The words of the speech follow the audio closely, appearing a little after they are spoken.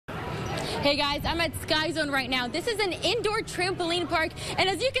Hey guys, I'm at Sky Zone right now. This is an indoor trampoline park, and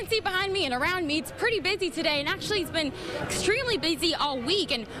as you can see behind me and around me, it's pretty busy today, and actually it's been extremely busy all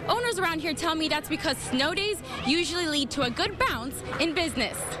week, and owners around here tell me that's because snow days usually lead to a good bounce in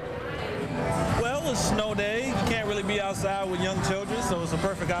business. Well, it's snow day. You can't really be outside with young children, so it's a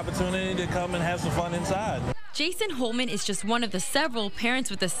perfect opportunity to come and have some fun inside. Jason Holman is just one of the several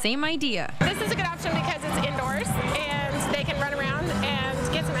parents with the same idea. This is a good option because it's indoors and they can run around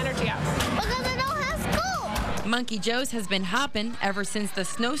and get some energy out. Because I don't have school. Monkey Joe's has been hopping ever since the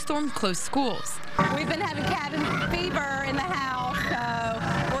snowstorm closed schools. We've been having cabin fever in the house,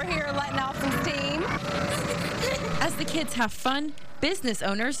 so we're here letting off some steam. As the kids have fun, business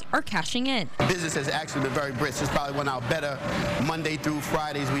owners are cashing in. Business has actually been very brisk. It's probably one of our better Monday through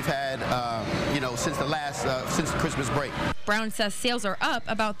Fridays we've had, since the Christmas break. Brown says sales are up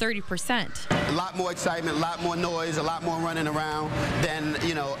about 30%. A lot more excitement, a lot more noise, a lot more running around than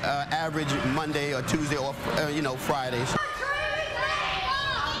average Monday or Tuesday or Fridays.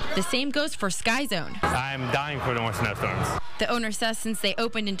 The same goes for Sky Zone. I'm dying for more snowstorms. The owner says since they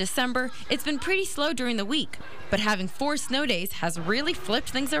opened in December, it's been pretty slow during the week, but having 4 snow days has really flipped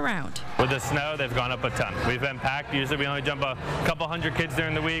things around. With the snow, they've gone up a ton. We've been packed. Usually we only jump a couple hundred kids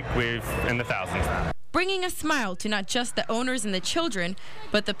during the we've in the thousands now. Bringing a smile to not just the owners and the children,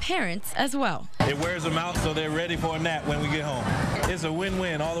 but the parents as well. It wears them out so they're ready for a nap when we get home. It's a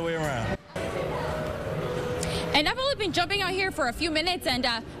win-win all the way around. And I've only been jumping out here for a few minutes, and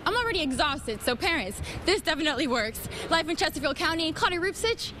I'm already exhausted. So parents, this definitely works. Live in Chesterfield County, Claudia,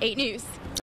 Rupcich, 8 News.